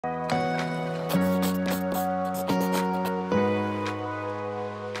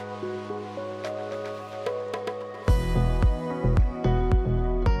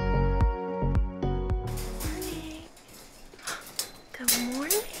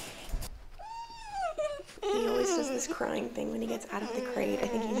this crying thing when he gets out of the crate. I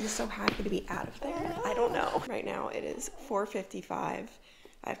think he's just so happy to be out of there. I don't know. Right now it is 4:55.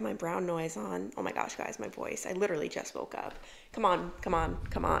 I have my brown noise on. Oh my gosh, guys, my voice. I literally just woke up. Come on, come on,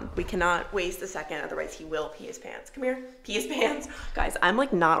 come on. We cannot waste a second, otherwise he will pee his pants. Come here, pee his pants. Guys, I'm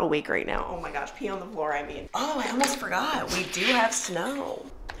like not awake right now. Oh my gosh, pee on the floor, I mean. Oh, I almost forgot. We do have snow.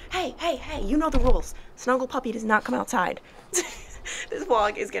 Hey, hey, hey, you know the rules. Snuggle Puppy does not come outside. This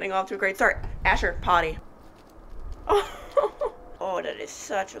vlog is getting off to a great start. Asher, potty. Oh, that is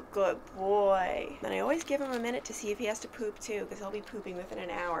such a good boy. And I always give him a minute to see if he has to poop too, because he'll be pooping within an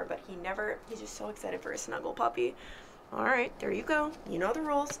hour, but he's just so excited for a Snuggle Puppy. All right, there you go. You know the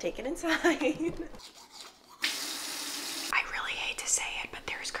rules, take it inside. I really hate to say it, but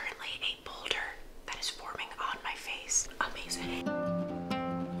there's currently a boulder that is forming on my face. Amazing.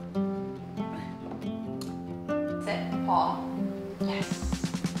 Sit, paw. Yes.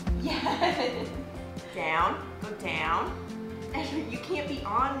 Yes. Down, go down. Asher, you can't be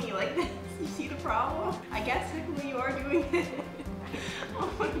on me like this. You see the problem? I guess technically you are doing it.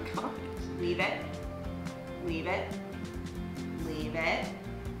 Oh my gosh. Leave it. Leave it. Leave it.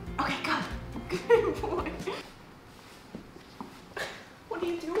 Okay, go. Good boy. What are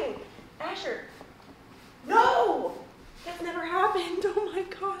you doing? Asher. No! That's never happened. Oh my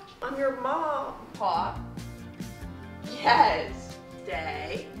gosh. I'm your mom. Paw. Yes.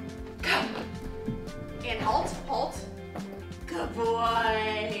 Stay. Go. And halt. Halt. Good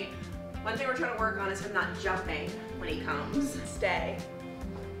boy. One thing we're trying to work on is him not jumping when he comes. Stay.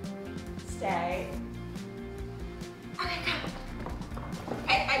 Stay. Okay, go.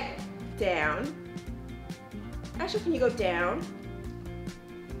 Hey. Down. Asher, can you go down?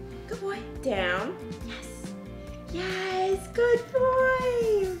 Good boy. Down. Yes. Yes, good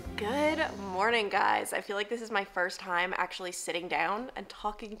boy. Good morning, guys. I feel like this is my first time actually sitting down and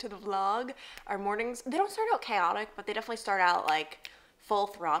talking to the vlog. Our mornings, they don't start out chaotic, but they definitely start out like full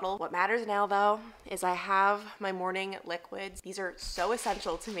throttle. What matters now though is I have my morning liquids. These are so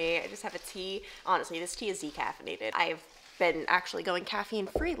essential to me. I just have a tea. Honestly, this tea is decaffeinated. I've been actually going caffeine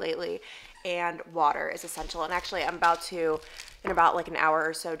free lately, and water is essential. And actually I'm about to, in about like an hour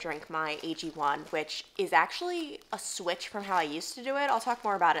or so, drink my AG1, which is actually a switch from how I used to do it. I'll talk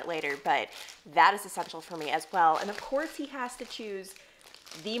more about it later, but that is essential for me as well. And of course he has to choose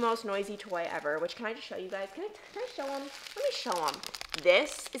the most noisy toy ever, which can I just show you guys? Can I show him? Let me show him.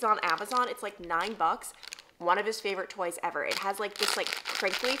 This is on Amazon. It's like $9. One of his favorite toys ever. It has like this like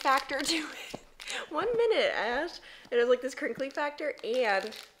crinkly factor to it. 1 minute, Ash. It has like this crinkly factor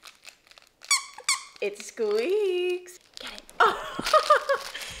and it squeaks. Get it. Oh.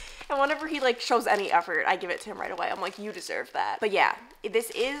 And whenever he like shows any effort, I give it to him right away. I'm like, you deserve that. But yeah,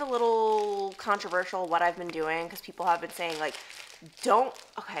 this is a little controversial what I've been doing, because people have been saying like, don't,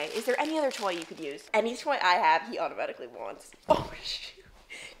 okay, is there any other toy you could use? Any toy I have, he automatically wants. Oh, shoot.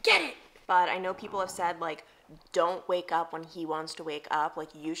 Get it. But I know people have said like, don't wake up when he wants to wake up. Like,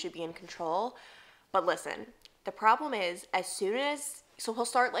 you should be in control. But listen, the problem is, as soon as, so he'll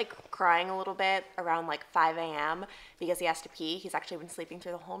start like crying a little bit around like 5 a.m. because he has to pee. He's actually been sleeping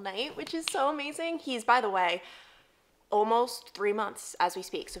through the whole night, which is so amazing. He's, by the way, almost 3 months as we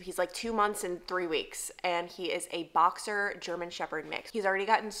speak. So he's like 2 months and 3 weeks, and he is a boxer German Shepherd mix. He's already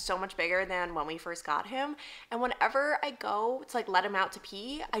gotten so much bigger than when we first got him. And whenever I go to like let him out to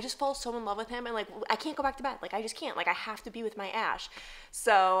pee, I just fall so in love with him, and like I can't go back to bed. Like I just can't. Like I have to be with my Ash.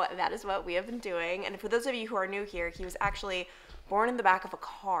 So that is what we have been doing. And for those of you who are new here, he was actually born in the back of a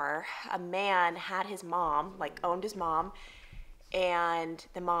car. A man had his mom, like owned his mom, and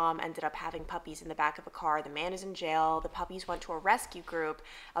the mom ended up having puppies in the back of a car. The man is in jail. The puppies went to a rescue group.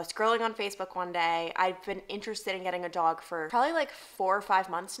 I was scrolling on Facebook one day. I've been interested in getting a dog for probably like 4 or 5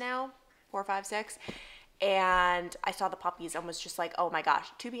 months now, 4, 5, 6. And I saw the puppies and was just like, oh my gosh.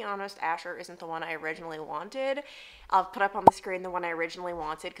 To be honest, Asher isn't the one I originally wanted. I'll put up on the screen the one I originally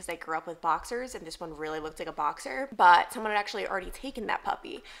wanted because I grew up with boxers, and this one really looked like a boxer. But someone had actually already taken that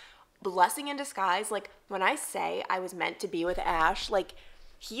puppy. Blessing in disguise. Like when I say I was meant to be with Ash, like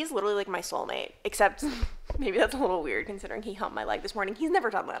he is literally like my soulmate, except maybe that's a little weird considering he humped my leg this morning. He's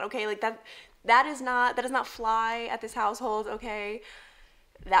never done that, okay? Like that does not fly at this household, okay?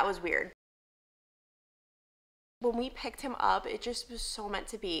 That was weird. When we picked him up, it just was so meant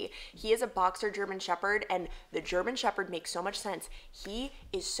to be. He is a boxer German Shepherd, and the German Shepherd makes so much sense. He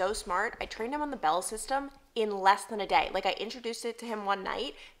is so smart. I trained him on the bell system in less than a day. Like I introduced it to him one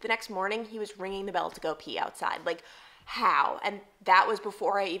night. The next morning, he was ringing the bell to go pee outside. Like how? And that was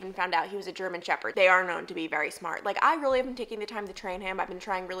before I even found out he was a German Shepherd. They are known to be very smart. Like I really have been taking the time to train him. I've been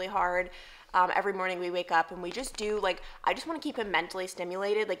trying really hard. Every morning we wake up and we just do, like, I just want to keep him mentally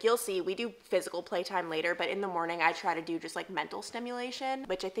stimulated. Like, you'll see, we do physical playtime later, but in the morning I try to do just like mental stimulation,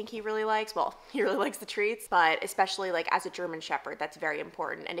 which I think he really likes. Well, he really likes the treats, but especially like as a German Shepherd, that's very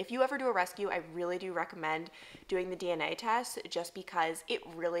important. And if you ever do a rescue, I really do recommend doing the DNA test, just because it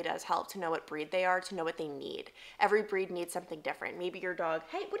really does help to know what breed they are, to know what they need. Every breed needs something different. Maybe your dog,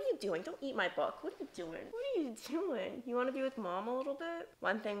 hey, what are you doing? Don't eat my book. What are you doing? What are you doing? You want to be with mom a little bit?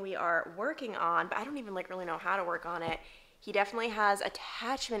 One thing we are working on, but I don't even like really know how to work on it. He definitely has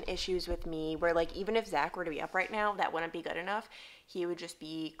attachment issues with me, where like even if Zach were to be up right now, that wouldn't be good enough. He would just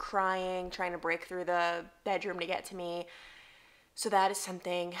be crying, trying to break through the bedroom to get to me. So that is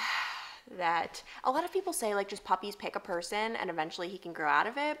something that a lot of people say, like, just puppies pick a person and eventually he can grow out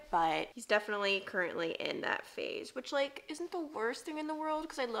of it, but he's definitely currently in that phase, which like isn't the worst thing in the world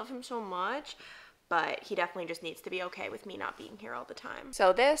because I love him so much. But he definitely just needs to be okay with me not being here all the time.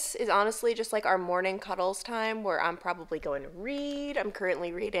 So this is honestly just like our morning cuddles time, where I'm probably going to read. I'm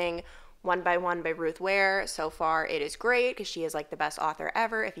currently reading One by One by Ruth Ware. So far it is great because she is like the best author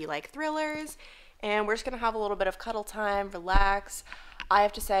ever if you like thrillers. And we're just gonna have a little bit of cuddle time, relax. I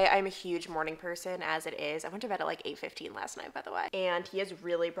have to say I'm a huge morning person as it is. I went to bed at like 8:15 last night, by the way. And he has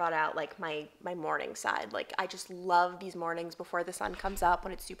really brought out like my morning side. Like, I just love these mornings before the sun comes up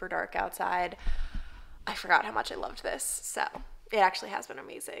when it's super dark outside. I forgot how much I loved this, so it actually has been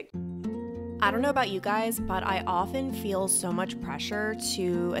amazing. I don't know about you guys, but I often feel so much pressure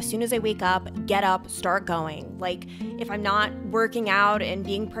to, as soon as I wake up, get up, start going. Like, if I'm not working out and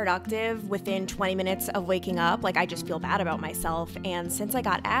being productive within 20 minutes of waking up, like, I just feel bad about myself. And since I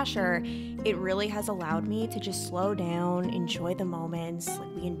got Asher, it really has allowed me to just slow down, enjoy the moments.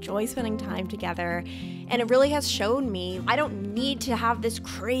 Like, we enjoy spending time together. And it really has shown me I don't need to have this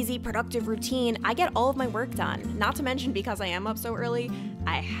crazy productive routine. I get all of my work done. Not to mention, because I am up so early,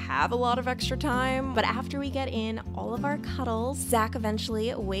 I have a lot of extra time. But after we get in all of our cuddles, Zach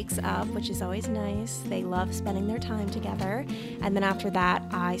eventually wakes up, which is always nice. They love spending their time together. And then after that,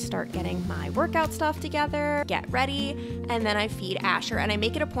 I start getting my workout stuff together, get ready, and then I feed Asher. And I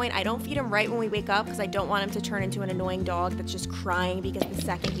make it a point, I don't feed him right when we wake up because I don't want him to turn into an annoying dog that's just crying because the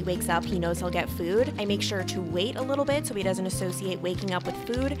second he wakes up, he knows he'll get food. I make sure to wait a little bit so he doesn't associate waking up with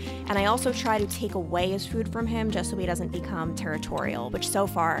food. And I also try to take away his food from him just so he doesn't become territorial, which so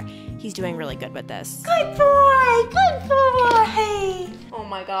far, he's doing really good with this. Good boy, good boy. Oh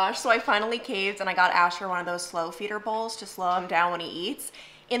my gosh, so I finally caved and I got Asher one of those slow feeder bowls to slow him down when he eats.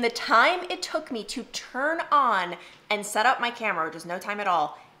 In the time it took me to turn on and set up my camera, which is no time at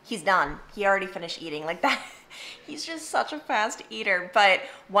all, he's done. He already finished eating like that. He's just such a fast eater. But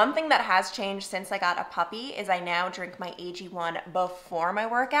one thing that has changed since I got a puppy is I now drink my AG1 before my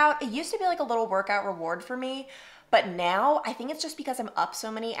workout. It used to be like a little workout reward for me, but now I think it's just because I'm up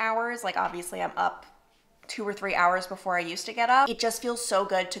so many hours. Like, obviously I'm up 2 or 3 hours before I used to get up. It just feels so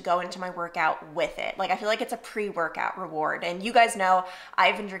good to go into my workout with it. Like, I feel like it's a pre-workout reward. And you guys know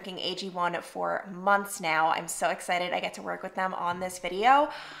I've been drinking AG1 for months now. I'm so excited I get to work with them on this video.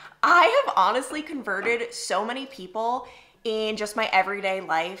 I have honestly converted so many people in just my everyday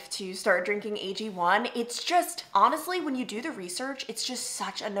life to start drinking AG1. It's just, honestly, when you do the research, it's just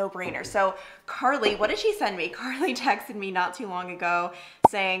such a no-brainer. So Carly, what did she send me? Carly texted me not too long ago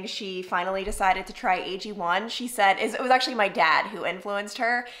saying she finally decided to try AG1. She said, it was actually my dad who influenced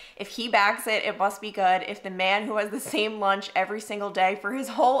her. If he backs it, it must be good. If the man who has the same lunch every single day for his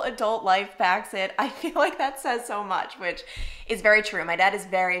whole adult life backs it, I feel like that says so much, which is very true. My dad is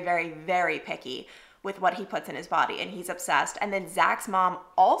very, very, very picky with what he puts in his body, and he's obsessed. And then Zach's mom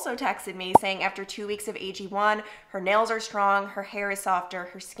also texted me saying after 2 weeks of AG1, her nails are strong, her hair is softer,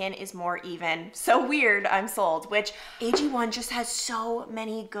 her skin is more even. So weird, I'm sold, which AG1 just has so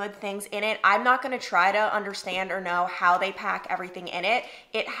many good things in it. I'm not gonna try to understand or know how they pack everything in it.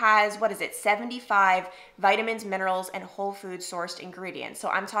 It has, 75 vitamins, minerals, and whole food sourced ingredients. So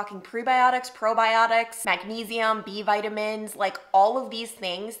I'm talking prebiotics, probiotics, magnesium, B vitamins, like all of these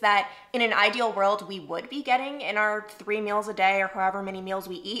things that in an ideal world we would be getting in our 3 meals a day or however many meals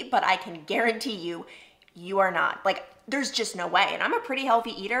we eat, but I can guarantee you, you are not. Like, there's just no way. And I'm a pretty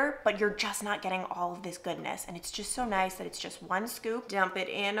healthy eater, but you're just not getting all of this goodness. And it's just so nice that it's just 1 scoop. Dump it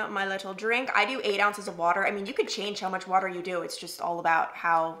in my little drink. I do 8 ounces of water. I mean, you could change how much water you do. It's just all about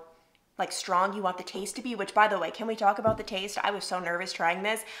how like strong you want the taste to be, which by the way, can we talk about the taste? I was so nervous trying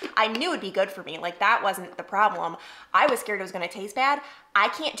this. I knew it'd be good for me. Like, that wasn't the problem. I was scared it was gonna taste bad. I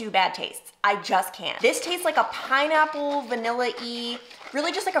can't do bad tastes. I just can't. This tastes like a pineapple vanilla-y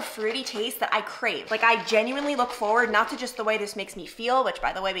really just like a fruity taste that I crave. Like I genuinely look forward, not to just the way this makes me feel, which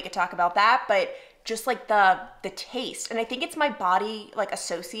by the way, we could talk about that, but just like the taste. And I think it's my body like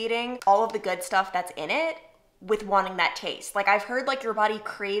associating all of the good stuff that's in it with wanting that taste. Like I've heard like your body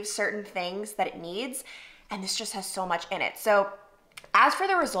craves certain things that it needs, and this just has so much in it. So as for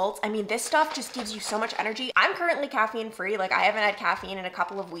the results, I mean, this stuff just gives you so much energy. I'm currently caffeine free. Like I haven't had caffeine in a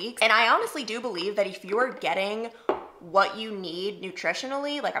couple of weeks. And I honestly do believe that if you're getting what you need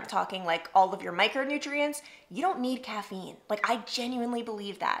nutritionally, like I'm talking like all of your micronutrients, you don't need caffeine. Like I genuinely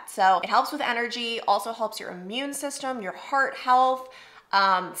believe that. So it helps with energy, also helps your immune system, your heart health,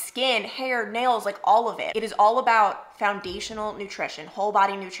 skin, hair, nails, like all of it. It is all about foundational nutrition, whole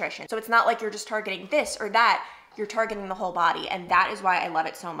body nutrition. So it's not like you're just targeting this or that. You're targeting the whole body, and that is why I love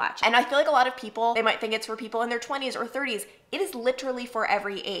it so much. And I feel like a lot of people, they might think it's for people in their 20s or 30s. It is literally for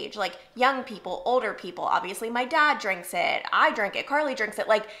every age, like young people, older people. Obviously my dad drinks it, I drink it, Carly drinks it.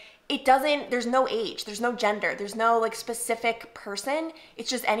 Like it doesn't, there's no age, there's no gender, there's no like specific person. It's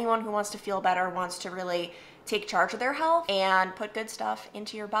just anyone who wants to feel better, wants to really take charge of their health and put good stuff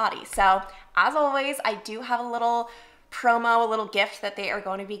into your body. So as always, I do have a little promo, a little gift that they are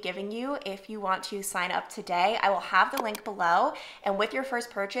going to be giving you if you want to sign up today. I will have the link below, and with your first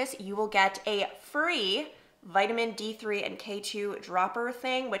purchase, you will get a free vitamin D3 and K2 dropper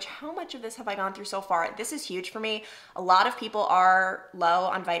thing, which how much of this have I gone through so far? This is huge for me. A lot of people are low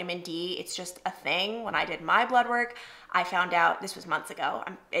on vitamin D. It's just a thing. When I did my blood work, I found out, this was months ago,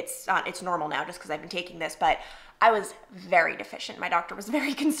 it's normal now just because I've been taking this, but I was very deficient. My doctor was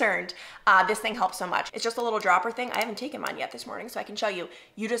very concerned. This thing helps so much. It's just a little dropper thing. I haven't taken mine yet this morning, so I can show you.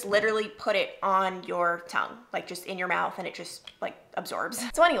 You just literally put it on your tongue, like just in your mouth, and it just like absorbs.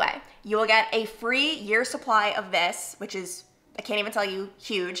 So anyway, you will get a free year supply of this, which is, I can't even tell you,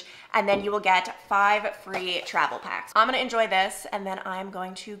 huge. And then you will get 5 free travel packs. I'm gonna enjoy this, and then I'm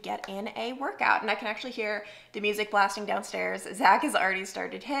going to get in a workout. And I can actually hear the music blasting downstairs. Zach has already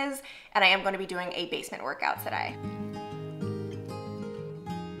started his, and I am gonna be doing a basement workout today.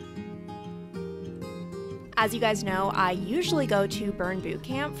 As you guys know, I usually go to Burn Boot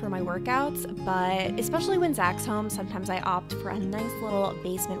Camp for my workouts, but especially when Zach's home, sometimes I opt for a nice little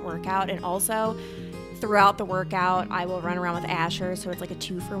basement workout. And also, throughout the workout, I will run around with Asher, so it's like a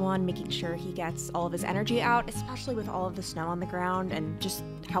 2-for-1, making sure he gets all of his energy out, especially with all of the snow on the ground and just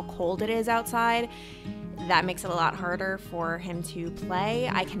how cold it is outside. That makes it a lot harder for him to play.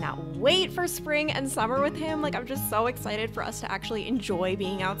 I cannot wait for spring and summer with him. Like, I'm just so excited for us to actually enjoy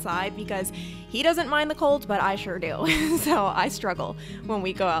being outside, because he doesn't mind the cold, but I sure do. So I struggle when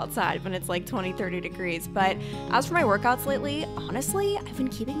we go outside when it's like 20, 30 degrees. But as for my workouts lately, honestly, I've been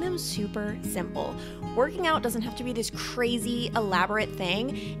keeping them super simple. Working out doesn't have to be this crazy, elaborate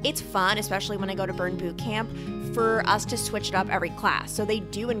thing. It's fun, especially when I go to Burn Boot Camp, for us to switch it up every class. So they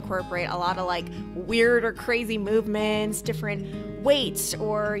do incorporate a lot of like weird or crazy movements, different weights,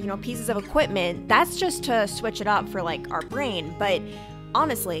 or, you know, pieces of equipment. That's just to switch it up for like our brain. But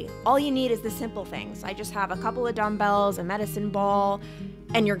honestly, all you need is the simple things. I just have a couple of dumbbells, a medicine ball,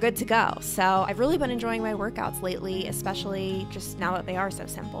 and you're good to go. So I've really been enjoying my workouts lately, especially just now that they are so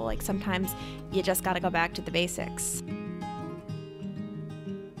simple. Like sometimes you just gotta go back to the basics.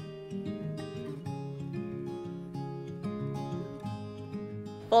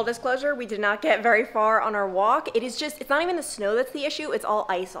 Full disclosure, we did not get very far on our walk. It's not even the snow that's the issue, it's all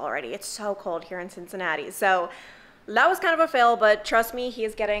ice already. It's so cold here in Cincinnati. So that was kind of a fail, but trust me, he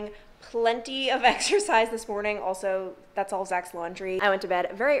is getting plenty of exercise this morning. Also, that's all Zach's laundry. I went to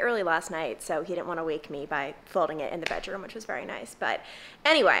bed very early last night, so he didn't want to wake me by folding it in the bedroom, which was very nice. But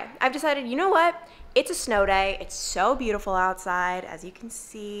anyway, I've decided, you know what? It's a snow day. It's so beautiful outside. As you can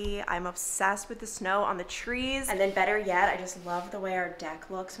see, I'm obsessed with the snow on the trees. And then better yet, I just love the way our deck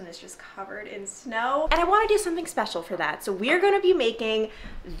looks when it's just covered in snow. And I want to do something special for that. So we're going to be making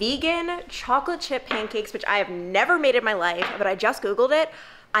vegan chocolate chip pancakes, which I have never made in my life, but I just Googled it.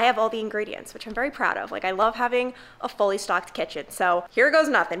 I have all the ingredients, which I'm very proud of. Like, I love having a fully stocked kitchen. So here goes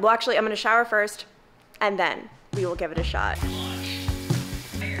nothing. Well, actually, I'm gonna shower first, and then we will give it a shot.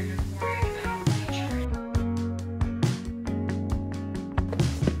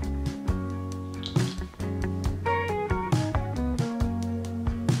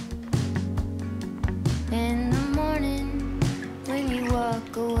 In the morning, when you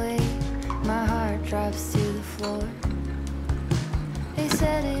walk away, my heart drops to the floor. They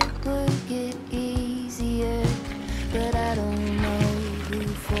said it would get easier, but I don't know who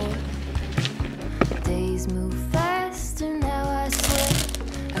for. Days move fast and now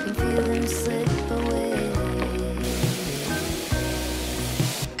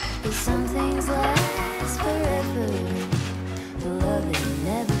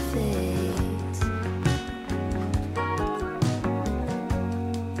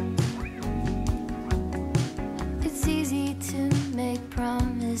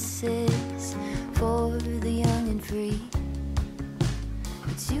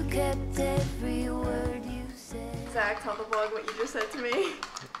kept every word you said. Zach, tell the vlog what you just said to me.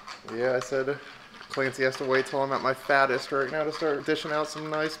 Yeah, I said Clancy has to wait till I'm at my fattest right now to start dishing out some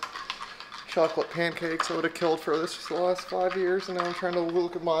nice chocolate pancakes I would have killed for this for the last 5 years, and now I'm trying to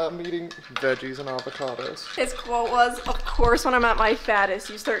look at my I'm eating veggies and avocados. His quote was, of course when I'm at my fattest,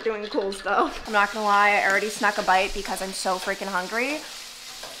 you start doing cool stuff. I'm not gonna lie, I already snuck a bite because I'm so freaking hungry.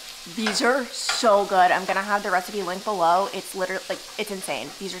 These are so good. I'm gonna have the recipe linked below. It's literally, like, it's insane.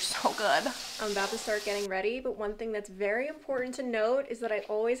 These are so good. I'm about to start getting ready, but one thing that's very important to note is that I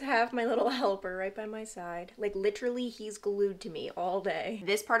always have my little helper right by my side. Like, literally, he's glued to me all day.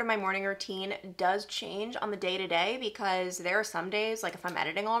 This part of my morning routine does change on the day-to-day because there are some days, like if I'm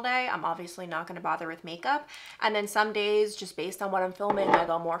editing all day, I'm obviously not gonna bother with makeup. And then some days, just based on what I'm filming, I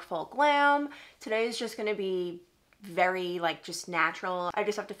go more full glam. Today's just gonna be very like just natural. I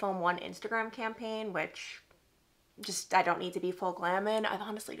just have to film one Instagram campaign, which just I don't need to be full glam in. I've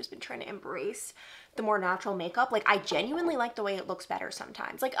honestly just been trying to embrace the more natural makeup. Like I genuinely like the way it looks better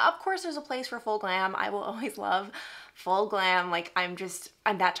sometimes. Like of course there's a place for full glam. I will always love full glam. Like I'm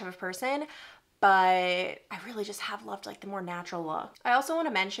that type of person, but I really just have loved like the more natural look. I also want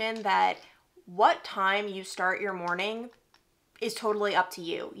to mention that what time you start your morning is totally up to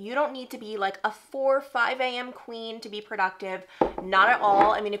you. You don't need to be like a 4, 5 a.m. queen to be productive. Not at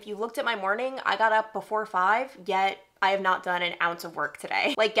all. I mean, if you looked at my morning, I got up before 5, yet I have not done an ounce of work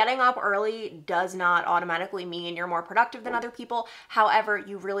today. Like getting up early does not automatically mean you're more productive than other people. However,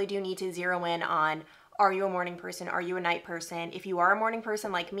 you really do need to zero in on, are you a morning person? Are you a night person? If you are a morning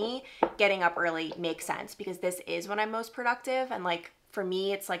person like me, getting up early makes sense because this is when I'm most productive. And like for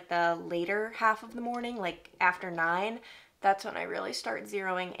me, it's like the later half of the morning, like after 9. That's when I really start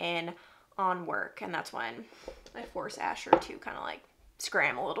zeroing in on work. And that's when I force Asher to kind of like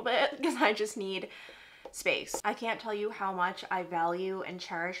scram a little bit because I just need space. I can't tell you how much I value and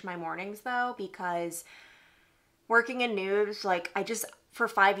cherish my mornings though, because working in news, like for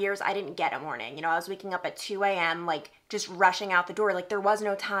 5 years, I didn't get a morning. You know, I was waking up at 2 a.m., like just rushing out the door. Like there was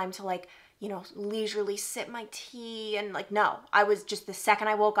no time to like, you know, leisurely sip my tea and like, no, I was just the second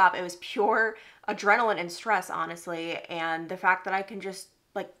I woke up, it was pure adrenaline and stress, honestly. And the fact that I can just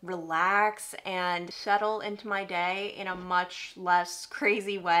like relax and settle into my day in a much less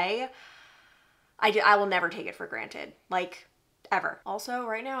crazy way, I will never take it for granted, like ever. Also,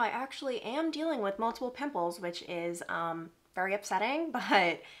 right now I actually am dealing with multiple pimples, which is very upsetting,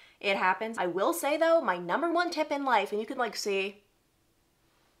 but it happens. I will say though, my #1 tip in life, and you can like see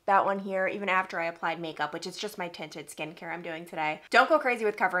that one here, even after I applied makeup, which is just my tinted skincare I'm doing today. Don't go crazy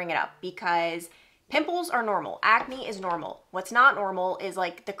with covering it up because pimples are normal. Acne is normal. What's not normal is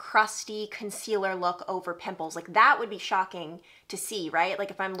like the crusty concealer look over pimples. Like that would be shocking to see, right?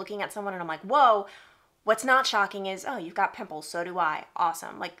 Like if I'm looking at someone and I'm like, whoa, what's not shocking is, oh, you've got pimples, so do I.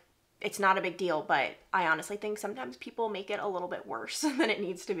 Awesome. Like it's not a big deal, but I honestly think sometimes people make it a little bit worse than it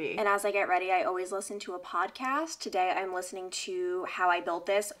needs to be. And as I get ready, I always listen to a podcast. Today I'm listening to How I Built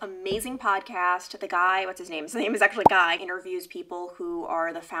This. Amazing podcast. The guy, what's his name? His name is actually Guy, interviews people who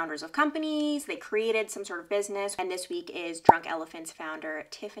are the founders of companies. They created some sort of business. And this week is Drunk Elephant's founder,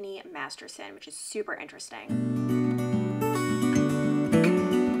 Tiffany Masterson, which is super interesting.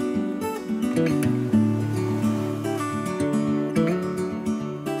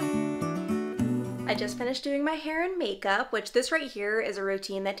 I just finished doing my hair and makeup, which this right here is a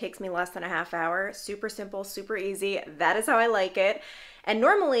routine that takes me less than a half hour. Super simple, super easy. That is how I like it. And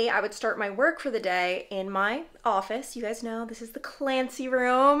normally I would start my work for the day in my office. You guys know this is the Clancy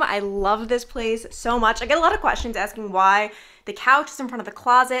room. I love this place so much. I get a lot of questions asking why the couch is in front of the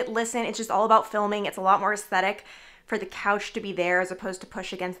closet. Listen, it's just all about filming. It's a lot more aesthetic for the couch to be there as opposed to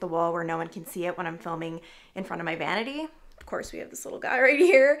push against the wall where no one can see it when I'm filming in front of my vanity. Of course, we have this little guy right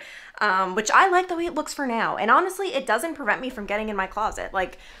here, which I like the way it looks for now. And honestly, it doesn't prevent me from getting in my closet.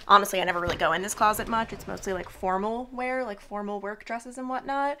 Like, honestly, I never really go in this closet much. It's mostly like formal wear, like formal work dresses and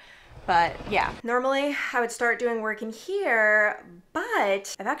whatnot. But yeah, normally I would start doing work in here,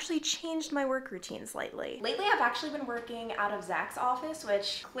 but I've actually changed my work routine slightly. Lately, I've actually been working out of Zach's office,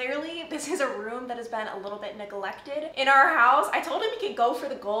 which clearly this is a room that has been a little bit neglected in our house. I told him he could go for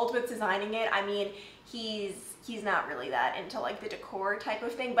the gold with designing it. I mean, he's not really that into like the decor type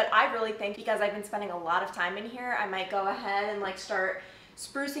of thing, but I really think because I've been spending a lot of time in here, I might go ahead and like start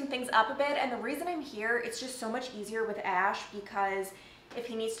sprucing things up a bit. And the reason I'm here, it's just so much easier with Ash because if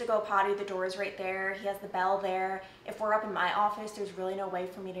he needs to go potty, the door is right there. He has the bell there. If we're up in my office, there's really no way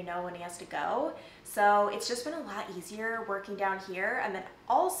for me to know when he has to go. So it's just been a lot easier working down here. And then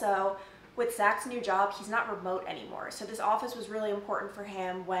also with Zach's new job, he's not remote anymore. So this office was really important for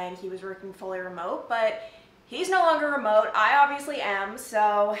him when he was working fully remote, but He's no longer remote. I obviously am,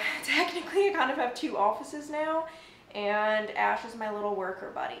 so technically I kind of have 2 offices now, and Ash is my little worker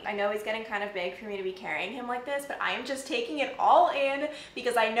buddy. I know he's getting kind of big for me to be carrying him like this, but I am just taking it all in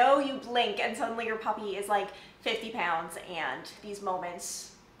because I know you blink and suddenly your puppy is like 50 pounds and these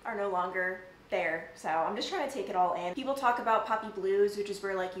moments are no longer there. So I'm just trying to take it all in. People talk about puppy blues, which is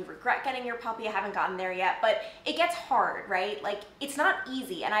where like you regret getting your puppy. I haven't gotten there yet, but it gets hard, right? Like it's not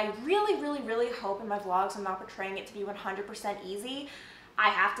easy. And I really hope in my vlogs I'm not portraying it to be 100% easy. I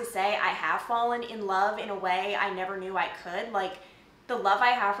have to say I have fallen in love in a way I never knew I could. Like the love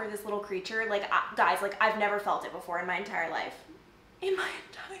I have for this little creature, like guys, like I've never felt it before in my entire life. In my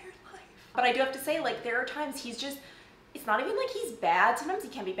entire life. But I do have to say, like there are times he's just, it's not even like he's bad. Sometimes he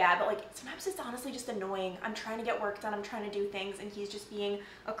can be bad, but like sometimes it's honestly just annoying. I'm trying to get work done, I'm trying to do things, and he's just being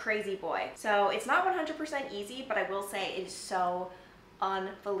a crazy boy. So it's not 100% easy, but I will say it is so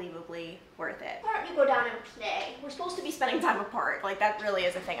unbelievably worth it. Why don't you go down and play? We're supposed to be spending time apart. Like that really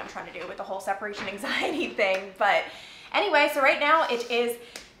is a thing I'm trying to do with the whole separation anxiety thing. But anyway, so right now it is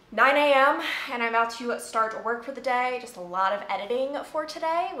 9 a.m. and I'm about to start work for the day. Just a lot of editing for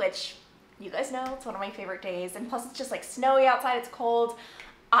today, which you guys know it's one of my favorite days, and plus it's just like snowy outside, it's cold.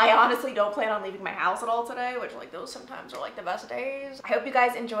 I honestly don't plan on leaving my house at all today, which like those sometimes are like the best days. I hope you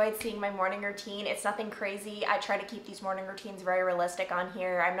guys enjoyed seeing my morning routine. It's nothing crazy. I try to keep these morning routines very realistic on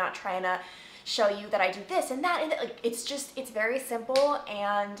here. I'm not trying to show you that I do this and that, and like it's just, it's very simple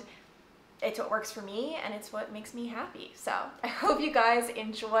and it's what works for me and it's what makes me happy. So I hope you guys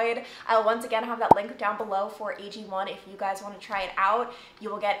enjoyed. I'll once again have that link down below for AG1 if you guys want to try it out. You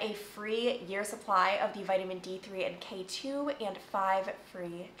will get a free year supply of the vitamin D3 and K2 and 5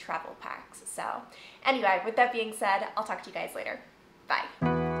 free travel packs. So anyway, with that being said, I'll talk to you guys later.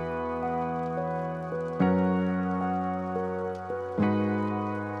 Bye.